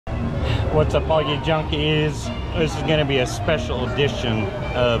What's up, all you junkies? This is going to be a special edition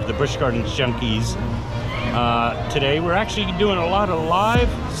of the Busch Gardens Junkies. Today we're actually doing a lot of live,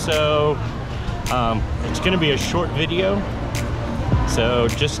 so it's going to be a short video. So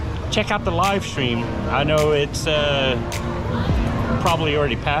just check out the live stream. I know it's probably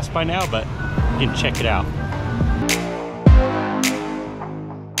already passed by now, but you can check it out.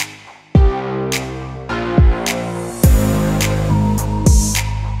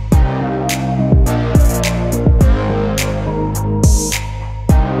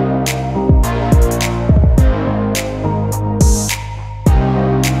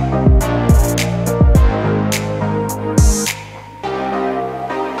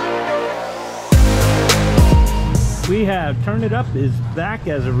 We have Turn It Up is back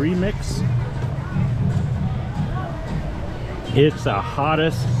as a remix. It's the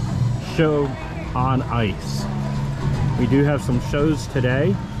hottest show on ice. We do have some shows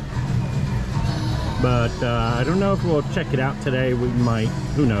today, but I don't know if we'll check it out today. We might,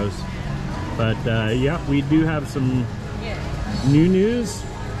 who knows. But yeah, we do have some new news.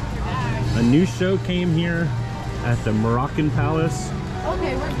 A new show came here at the Moroccan Palace.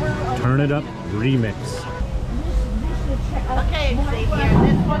 Okay, we're Turn It Up remix. okay, stay here.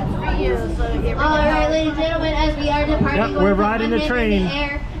 This one's for you. So here we go. Alright, ladies and gentlemen, as we are departing, Yep, we're riding the train. In the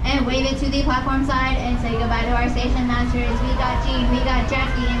air and wave it to the platform side and say goodbye to our station masters. We got G, we got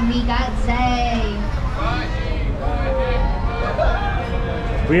Jackie, and we got Zay.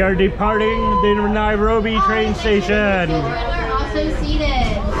 We are departing the Nairobi train station. Children are also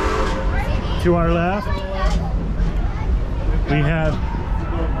seated. To our left, we have.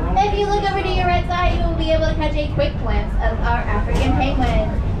 If you look over to your right side, you will be able to catch a quick glimpse of our African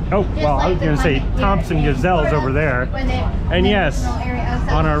penguin. Oh, well, I was going to say Thompson gazelles over there. And yes,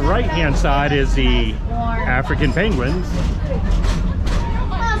 on our right-hand side is the African penguins.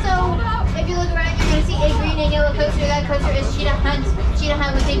 Also, if you look around, you're going to see a green and yellow coaster. That coaster is Cheetah Hunt. Cheetah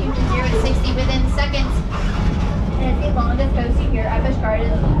Hunt will take you from 0 to 60 within seconds. And it's the longest coaster here at Busch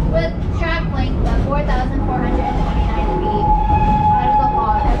Gardens with track length of 4,429 feet. That is a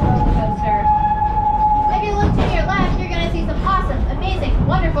long roller coaster. If you look to your left, you're going to see some awesome, amazing,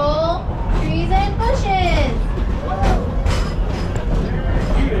 wonderful trees and bushes.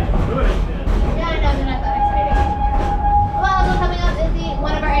 Yeah, I know, they're not that exciting. Well, also coming up is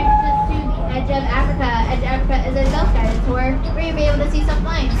one of our entrances to the Edge of Africa. Edge of Africa is a self-guided tour where you'll be able to see some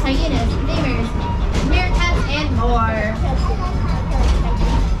lions, hyenas, lemurs, meerkats, and more.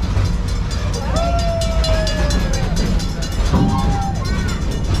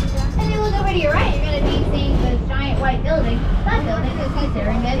 If you look over to your right, you're going to be seeing this giant white building. That building is the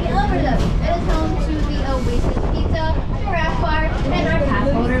Serengeti Overlook. It is home to the Oasis Pizza, Giraffe Bar, and our Pass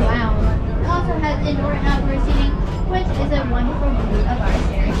Holder Lounge. It also has indoor and outdoor seating, which is a wonderful view of our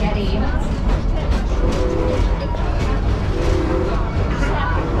Serengeti.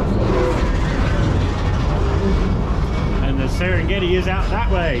 And the Serengeti is out that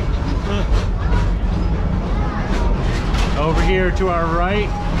way. Over here to our right,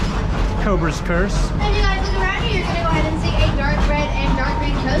 Cobra's Curse. If you guys look around here, you're going to go ahead and see a dark red and dark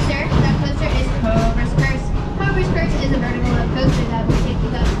green coaster. That coaster is Cobra's Curse. Cobra's Curse is a vertical lift coaster that will take you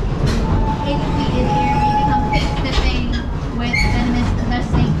up 80 feet in the air where you become pit-tipping with venomous the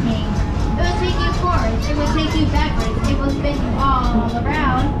Snake King. It will take you forwards, it will take you backwards, it will spin you all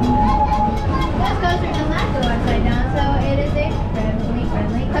around. This coaster does not go upside down, so it is a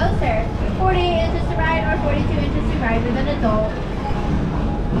friendly coaster. 48 inches to ride or 42 inches to ride with an adult.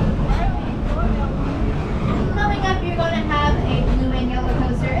 Coming up, you're going to have a blue and yellow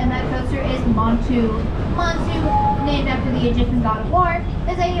coaster, and that coaster is Montu. Montu, named after the Egyptian god of war,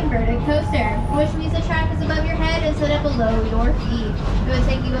 is a inverted coaster, which means the track is above your head instead of below your feet. It would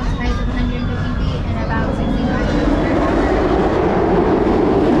take you up to heights of 150 feet and about 65 miles.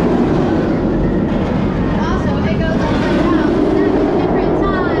 Also, it goes upside down 7 different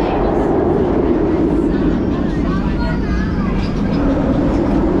times.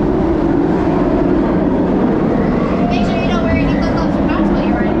 Make sure you don't wear any flip-flops or socks while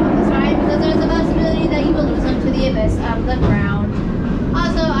you're riding on this ride, because there's a possibility that you will lose them to the abyss of the ground.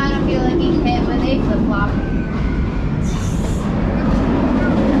 Also, I don't feel like getting hit with a flip-flop.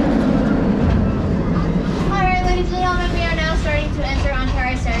 Alright, ladies and gentlemen, we are now starting to enter onto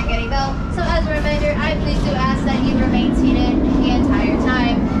our Serengeti belt. So as a reminder, I please do ask that you remain seated the entire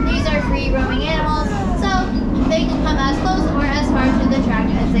time. These are free roaming animals, so they can come as close or as far to the track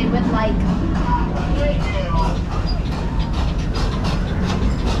as they would like.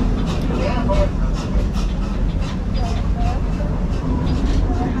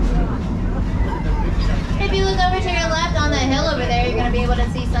 If you look over to your left on that hill over there, you're going to be able to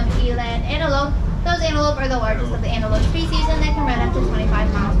see some some eland antelope. Those antelope are the largest of the antelope species and they can run up to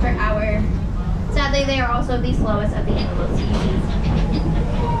 25 miles per hour. Sadly, they are also the slowest of the antelope species.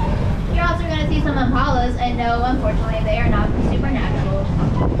 You're also going to see some impalas, and no, unfortunately, they are not supernatural.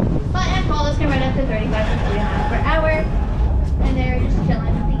 But impalas can run up to 35 to 40 miles per hour, and they're just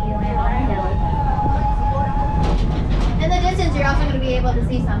chilling with the eland on a hill. In the distance, you're also going to be able to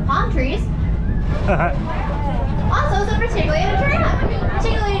see some palm trees. Also, some particularly a giraffe.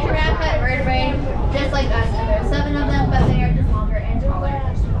 Particularly a giraffe had vertebrae, just like us, and there's 7 of them, but they are just longer and taller.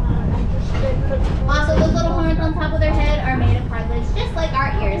 Also, those little horns on top of their head are made of cartilage, just like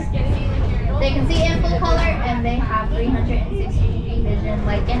our ears. They can see in full color, and they have 360-degree vision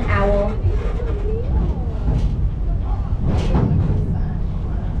like an owl.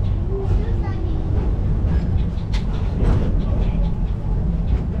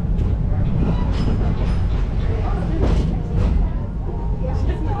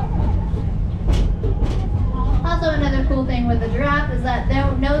 Also, another cool thing with the giraffe is that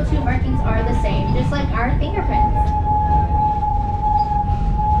no 2 markings are the same, just like our fingerprints.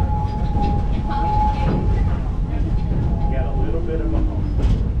 Got a little bit of a home.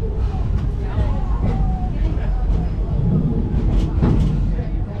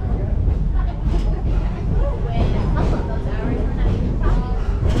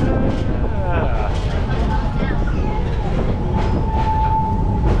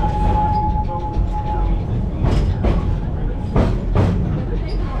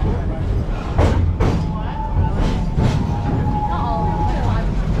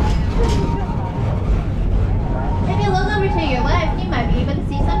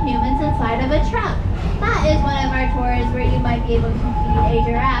 Able to feed a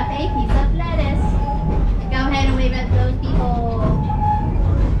giraffe a piece of lettuce. Go ahead and wave at those people.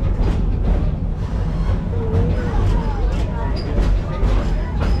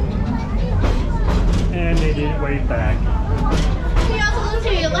 And they didn't wave back. You also look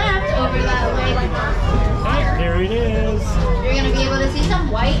to your left over that way. Hey, there it is. You're going to be able to see some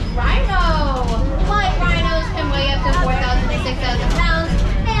white rhino. White rhinos can weigh up to 4,000 to 6,000 pounds,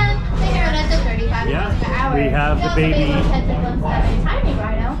 and they can run up to 35 miles per hour. We have the baby. A tiny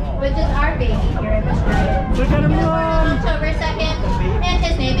rhino, which is our baby here in Busch. Look at him Born on run. October 2nd, and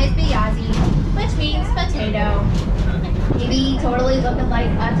his name is Biazi, which means potato. He totally looking like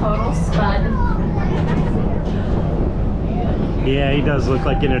a total spud. Yeah, he does look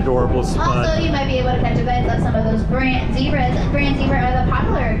like an adorable spud. Also, you might be able to catch a glimpse of some of those brant zebras. Brant zebra are the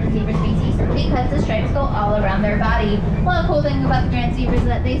popular zebra species because the stripes go all around their body. One cool thing about the brant zebras is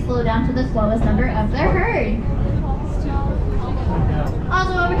that they slow down to the slowest number of their herd.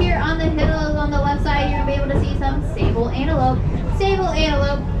 Also over here on the hills on the left side, you're going to be able to see some sable antelope. Sable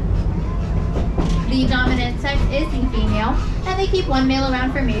antelope, the dominant sex is the female, and they keep one male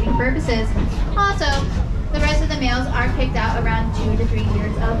around for mating purposes. Also, the rest of the males are picked out around 2 to 3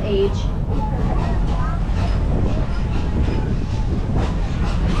 years of age.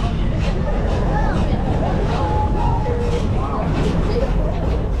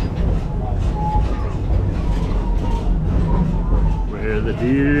 Where the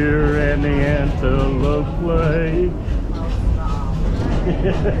deer and the antelope play.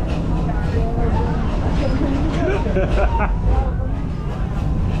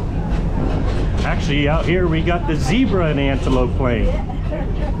 Actually, out here we got the zebra and antelope playing.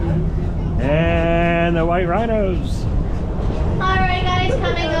 And the white rhinos. Alright guys,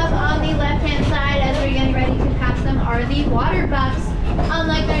 coming up on the left-hand side as we're getting ready to pass them are the water bucks.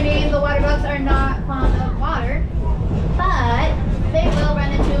 Unlike their name, the water bucks are not fond of water, but they will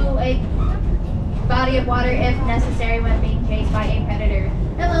run into a body of water if necessary when being chased by a predator.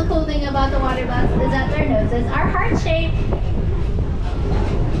 And the cool thing about the water bucks is that their noses are heart-shaped.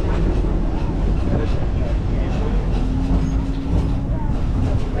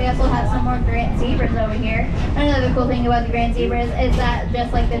 We also have some more Grant zebras over here. Another cool thing about the Grant zebras is that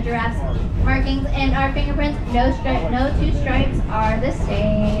just like the giraffe's markings and our fingerprints, no 2 stripes are the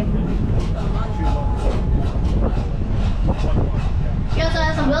same. You also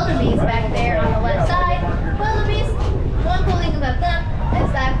have some wildebeest back there on the left side. Wildebeest, one cool thing about them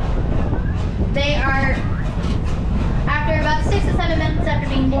is that they are, after about 6 to 7 minutes after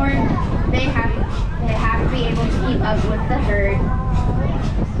being born, they have to be able to keep up with the herd.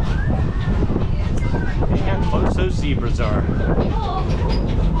 Look how close those zebras are.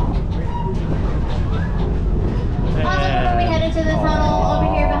 Also, before we head into the tunnel,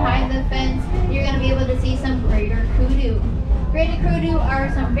 over here behind the fence, you're going to be able to see some greater kudu. Greater kudu are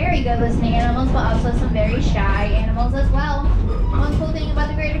some very good listening animals, but also some very shy animals as well. One cool thing about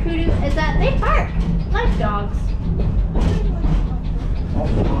the greater kudu is that they bark like dogs.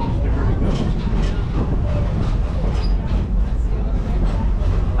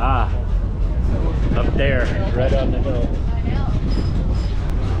 Ah, up there, right on the hill. I know.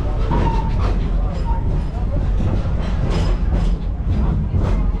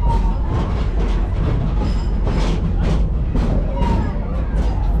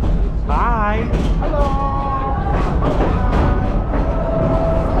 Hi.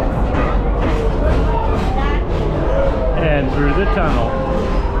 And through the tunnel.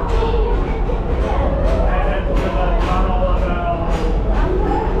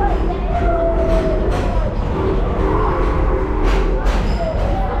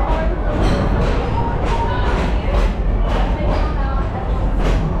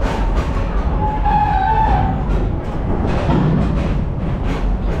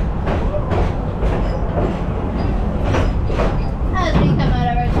 As we come out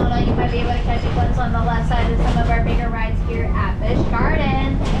of our tunnel, you might be able to catch a glimpse on the left side of some of our bigger rides here at Busch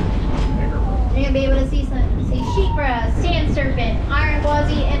Garden. You're gonna be able to see sheepra, sand serpent, iron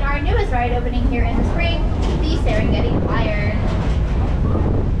gwazi, and our newest ride opening here in the spring, the Serengeti Flyer.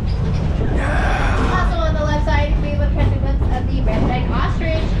 Also on the left side, you'll be able to catch a glimpse of the red-necked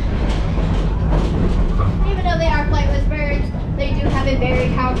ostrich. Even though they are flightless birds, they do have a very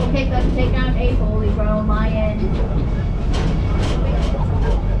powerful pickup to take down a fully grown lion.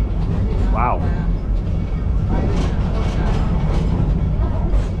 Wow.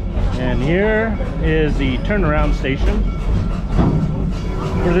 And here is the turnaround station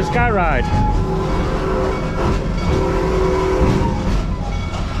for the Sky Ride.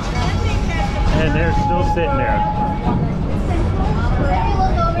 And they're still sitting there. If you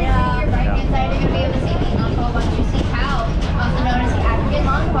look over to your right-hand side, you're going to be able to see the Uncle Bunchusi cow, also known as the African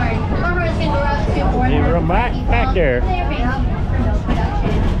longhorn. Longhorns can grow up to 400 They were back there. They are being used for milk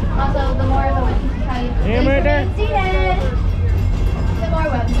production. Also, the more the Bunchusi cow you Hey, right there. seated, the more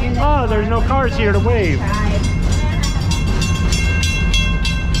wealthier they Oh, there's no cars here to wave.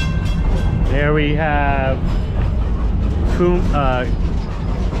 There we have Kumba.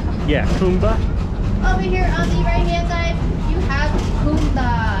 Over here on the right-hand side, you have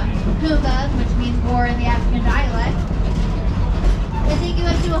Kumba. Kumba, which means war in the African dialect. They take you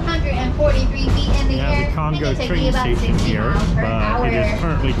up to 143 feet in the We air, have the and Congo they take train you about station 60 here, miles per but hour. it is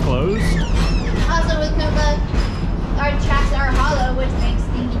currently closed. Also with Kumba, our tracks are hollow, which makes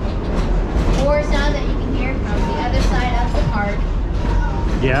the war sound that you can hear from the other side of the park.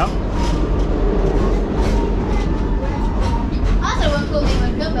 Yeah. Also, one cool thing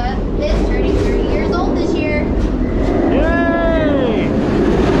with Kumba is turning 30 years old this year. Yay!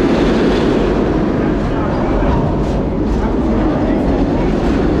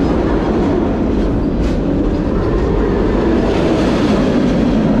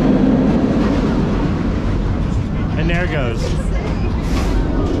 And there it goes.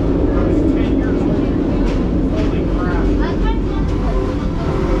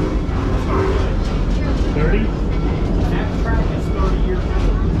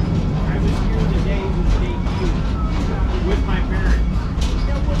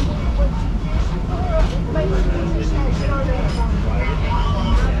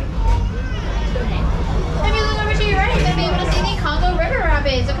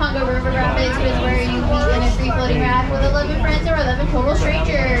 total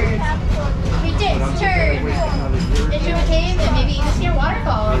strangers. We dips, turns, into a cave, and maybe even see a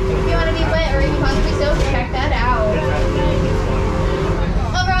waterfall. If you want to be wet or even possibly soaked, check that out.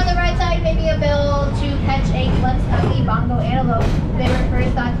 Over on the right side, maybe a bill to catch a glimpse of the bongo antelope. They were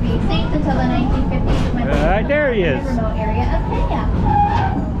first thought to be extinct until the 1950s when Right there he is. in a remote area of Kenya.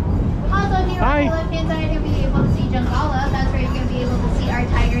 Also, here on the left-hand side, you'll be able to see Jungala. That's where you're going to be able to see our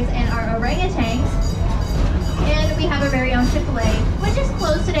tigers and our orangutans. And we have our very own Chick-fil-A, which is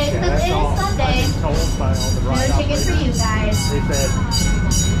closed today because it is Sunday. No chicken for you guys. They said,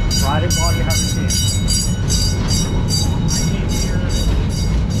 ride it while you have a chance.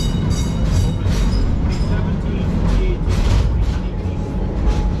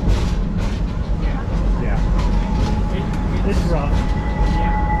 Yeah. It's rough.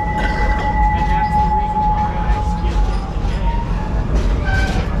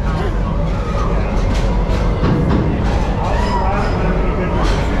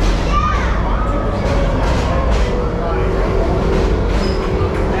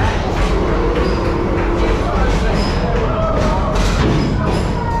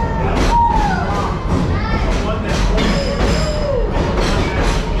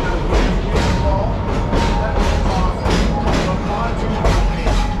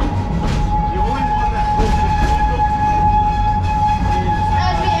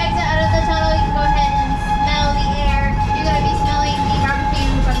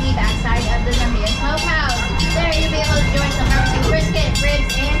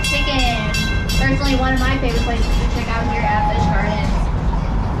 one of my favorite places to check out here at Busch Gardens.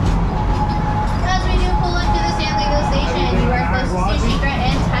 As we do pull into the San Diego station, you are close to Secret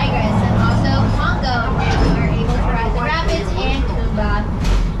and Tigress, and also Congo, where you are able to ride the rapids and Kumba.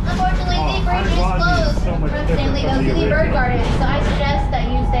 Unfortunately, the bridge is closed from San Diego to the Bird Garden, so I suggest that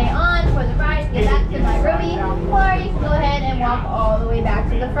you stay on for the ride to get back to Nairobi, or you can go ahead and walk all the way back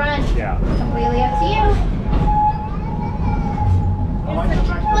to the front. Yeah. Completely up to you. Once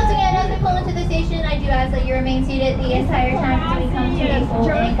again, as we pull into the station, I do ask that you remain seated the entire time until we come to a full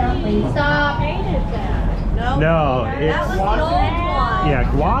and complete stop. No, it's That was the old one. yeah,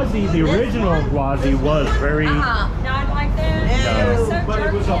 Gwazi, the original Gwazi was very Not like that. No. It was so But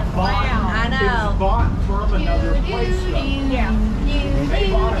it was a jerky and bought. loud. It was bought from another place. Though. Yeah.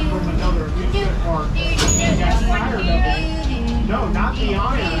 They bought it from another amusement park. And got tired of it. No, not the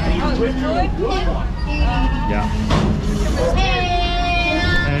iron. The original wood one. yeah.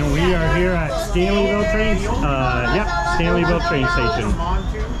 And we are here at Stanleyville train. Yep, Stanleyville train station.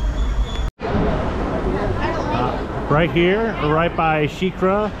 Right here, right by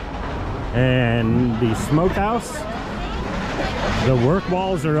Shikra and the smokehouse. The work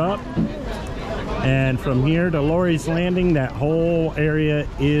walls are up. And from here to Lori's Landing, that whole area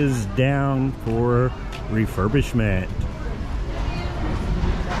is down for refurbishment.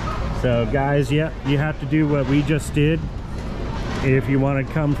 So guys, yeah, you have to do what we just did. If you want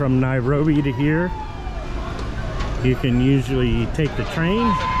to come from Nairobi to here, you can usually take the train,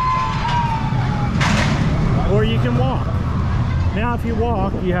 or you can walk. Now if you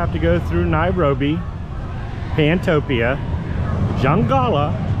walk, you have to go through Nairobi, Pantopia,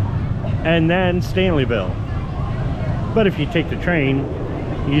 Jangala, and then Stanleyville. But if you take the train,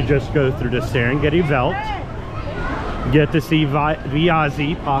 you just go through the Serengeti Veldt, get to see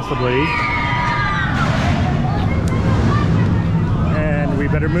Viazi possibly, and we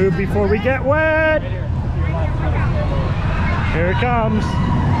better move before we get wet. Here it comes.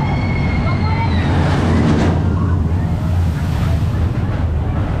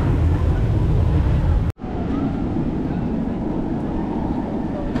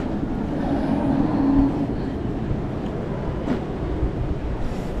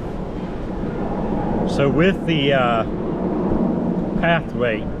 So with the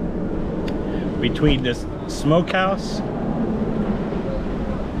pathway between this smokehouse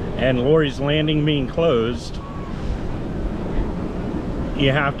and Lori's Landing being closed,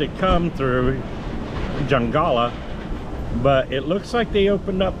 you have to come through Jangala, but it looks like they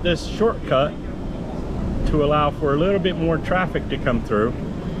opened up this shortcut to allow for a little bit more traffic to come through.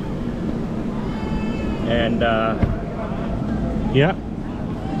 And yeah,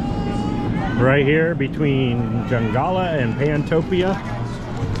 right here between Jangala and Pantopia,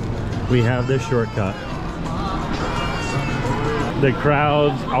 we have this shortcut. The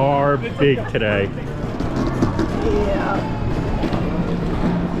crowds are big today. Yeah.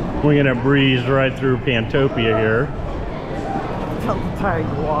 We're gonna breeze right through Pantopia here. I'm tired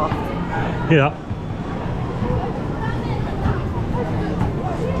to walk. Yeah.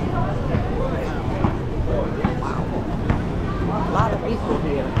 A lot of people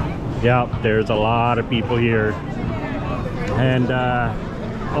here. Yeah, there's a lot of people here. And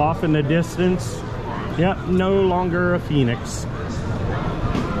off in the distance, yep, no longer a phoenix.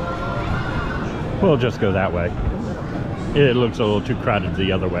 We'll just go that way. It looks a little too crowded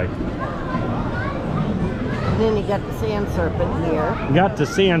the other way. And then you got the sand serpent here. Got the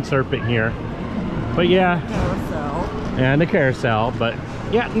sand serpent here. But yeah, Carousel. and the carousel, but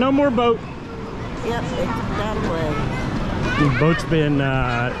yeah, no more boat. Yep, it's that way. The boat's been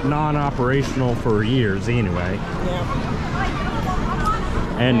non-operational for years anyway. Yep.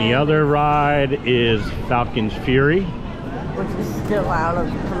 And the other ride is Falcon's Fury. Which is still out of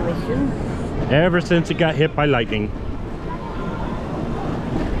commission. Ever since it got hit by lightning.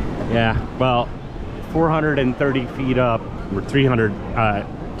 Yeah, well, 430 feet up, or 300, I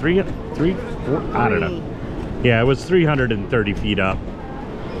don't know. Yeah, it was 330 feet up.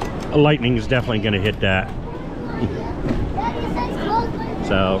 Lightning is definitely going to hit that.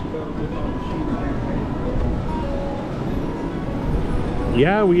 So,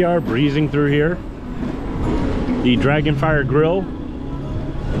 yeah, we are breezing through here. The Dragonfire Grill,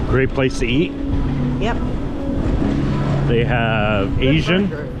 great place to eat. Yep. They have Asian.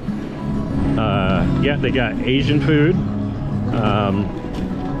 Yeah, they got Asian food.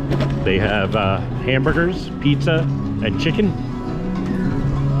 They have hamburgers, pizza, and chicken.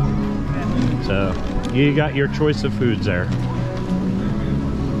 So you got your choice of foods there.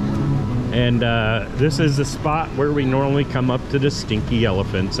 And this is the spot where we normally come up to the stinky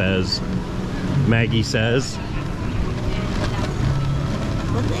elephants, as Maggie says.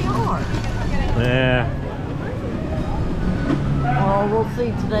 But they are. Yeah. Well, we'll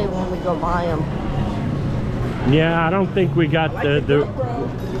see today when we go buy them. Yeah, I don't think we got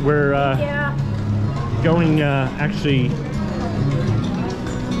we're going actually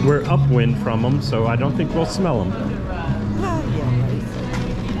we're upwind from them, so I don't think we'll smell them.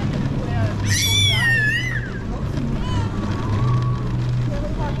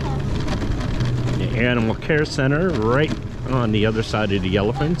 The animal care center right on the other side of the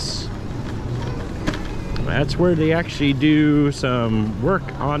elephants. That's where they actually do some work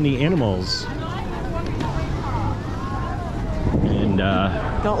on the animals. And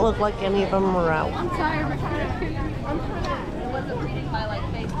don't look like any of them are out. I'm sorry, I wasn't reading my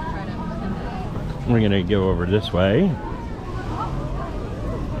face in front of me. We're gonna go over this way.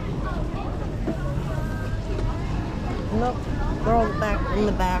 Nope, they're all back in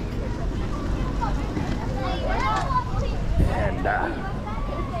the back. And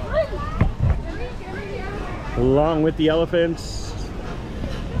along with the elephants,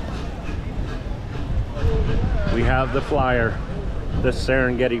 we have the flyer, the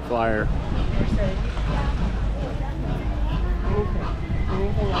Serengeti flyer.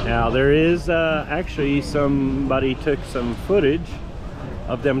 Now there is actually somebody took some footage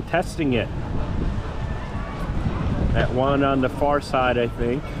of them testing it. That one on the far side, I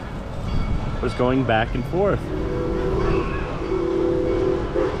think, was going back and forth.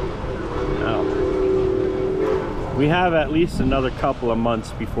 Now, we have at least another couple of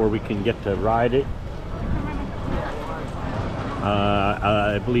months before we can get to ride it.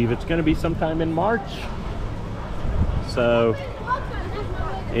 I believe it's going to be sometime in March. So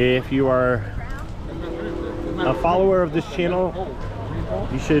if you are a follower of this channel,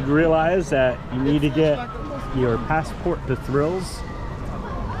 you should realize that you need to get your passport to Thrills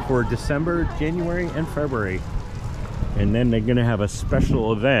for December, January, and February. And then they're going to have a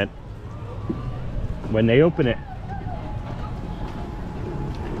special event when they open it.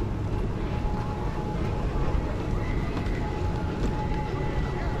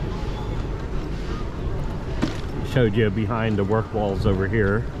 Showed you behind the work walls over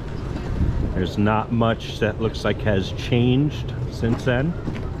here. There's not much that looks like has changed since then.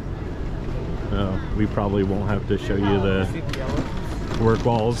 We probably won't have to show you the work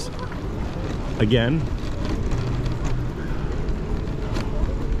walls again.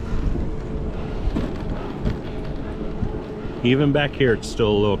 Even back here it's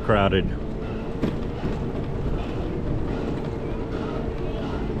still a little crowded.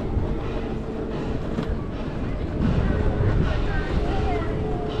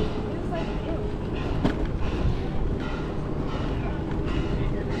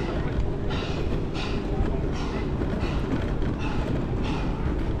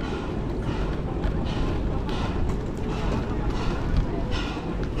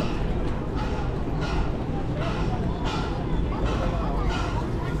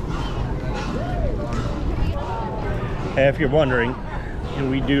 If you're wondering, and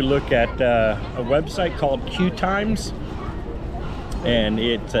we do look at a website called Q Times, and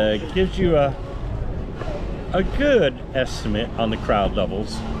it gives you a good estimate on the crowd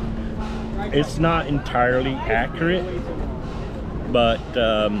levels. It's not entirely accurate, but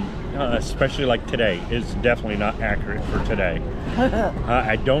especially like today, it's definitely not accurate for today.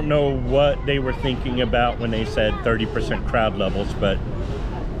 I don't know what they were thinking about when they said 30% crowd levels, but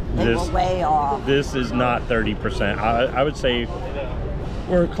They were way off. this is not 30%. I would say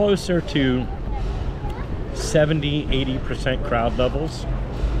we're closer to 70-80% crowd levels.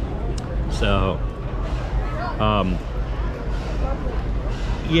 So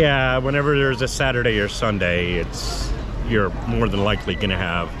yeah, whenever there's a Saturday or Sunday, you're more than likely gonna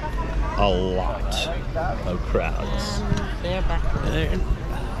have a lot of crowds. They're back there.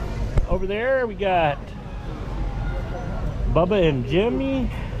 Over there we got Bubba and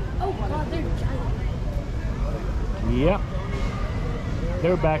Jimmy. Oh god, they're giant. Yep,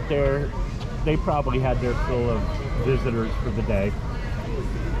 they're back there. They probably had their fill of visitors for the day,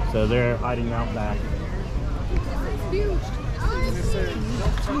 so they're hiding out back. It's huge.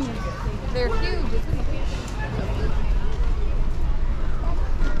 They're huge.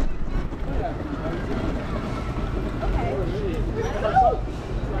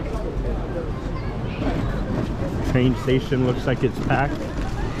 Train station looks like it's packed.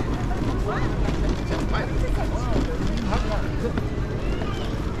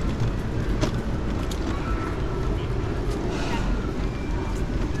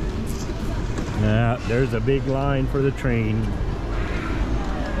 Yeah, there's a big line for the train.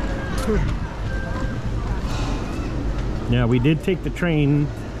 Now, we did take the train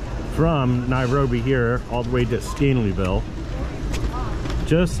from Nairobi here all the way to Stanleyville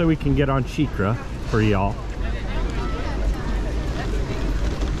just so we can get on Shikra for y'all.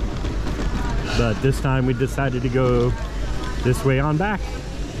 But this time we decided to go this way on back.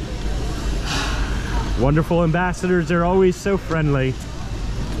 Wonderful ambassadors, they're always so friendly.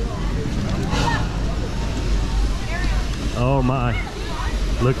 Oh my,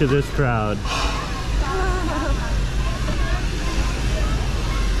 look at this crowd.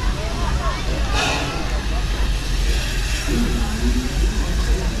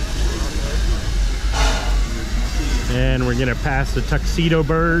 And we're gonna pass the tuxedo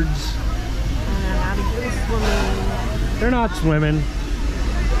birds. They're not swimming.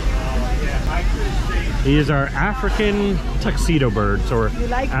 These are African tuxedo birds, or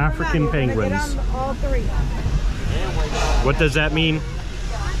African penguins. All three. What does that mean?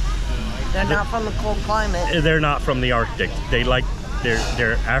 They're not from the cold climate. They're not from the Arctic. They like,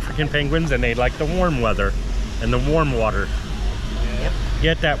 they're African penguins, and they like the warm weather and the warm water. Yep.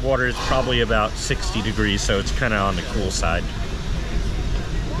 Yet that water is probably about 60 degrees, so it's kind of on the cool side.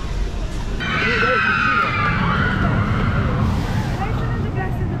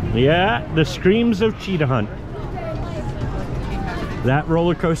 Yeah, the screams of cheetah hunt. That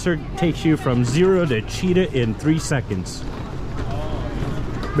roller coaster takes you from 0 to cheetah in 3 seconds.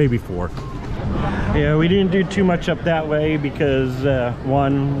 Maybe 4. Yeah, we didn't do too much up that way because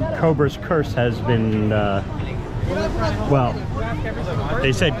one, Cobra's Curse has been, well,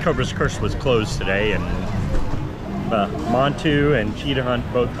 they said Cobra's Curse was closed today, and Montu and Cheetah Hunt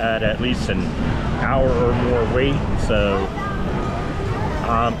both had at least an hour or more wait, so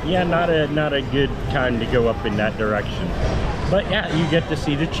yeah, not a good time to go up in that direction. But yeah, you get to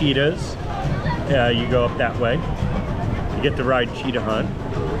see the cheetahs. You go up that way. You get to ride Cheetah Hunt.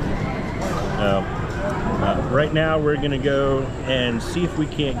 Right now we're gonna go and see if we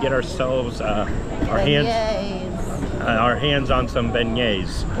can't get ourselves our hands on some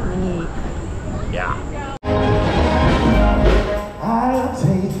beignets. Yeah. I'll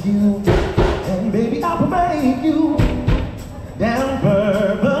take you, and baby I'll make you down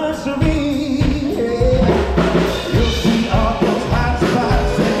Bourbon Street. Yeah. You'll see all those hot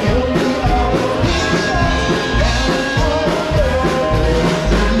spots, and you'll be all those shots down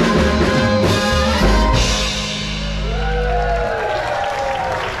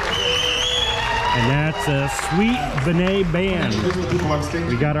And that's a Sweet Benet Band.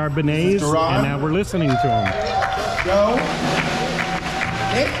 We got our beignets, and now we're listening to them. Joe,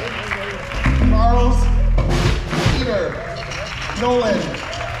 Nick, Charles, Peter, Nolan,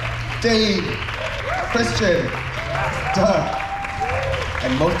 Dave, Christian, Doug,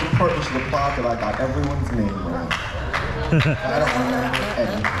 and most important to the plot that I got everyone's name right. I don't remember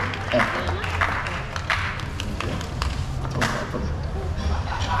any.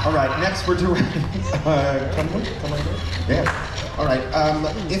 All right, next we're doing. Yeah. All right.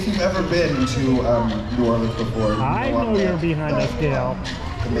 If you've ever been to New Orleans before, I know you're behind us, Dale.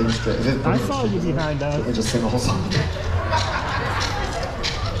 The main street. I saw you behind us. Let me just sing the whole song.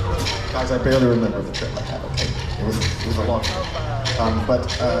 Guys, I barely remember the trip I had. Okay, it was a long time. But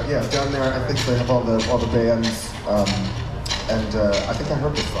yeah, down there, I think they have all the bands, and I think I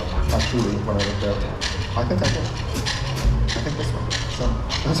heard this song actually when I went there. I think I did. I think this one. So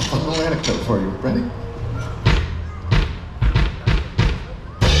that's a fun little anecdote for you. Ready?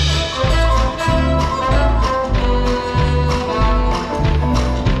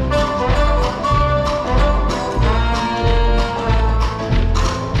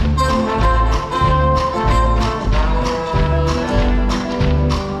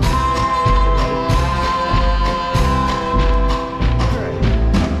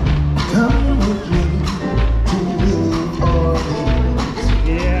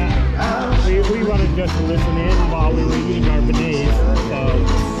 Just to listen in while we were eating our beignets, so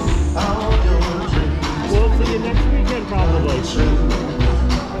we'll see you next weekend probably.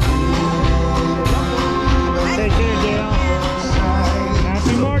 Take care, Dale.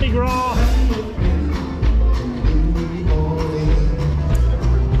 Happy Mardi Gras.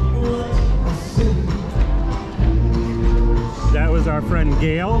 That was our friend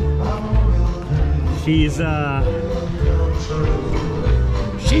Gail. She's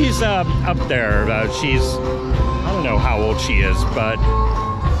up there. She's, I don't know how old she is, but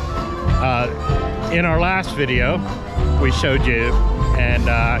in our last video we showed you, and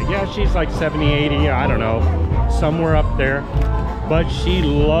yeah, she's like 70, 80, I don't know, somewhere up there, but she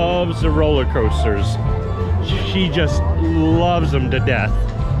loves the roller coasters. She just loves them to death.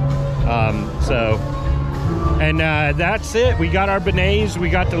 And that's it. We got our beignets. We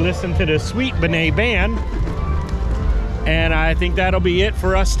got to listen to the Sweet Benet Band. And I think that'll be it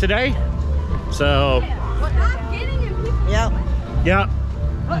for us today. So, Yep. yeah.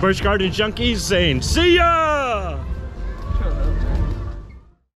 Busch Garden Junkies saying, see ya!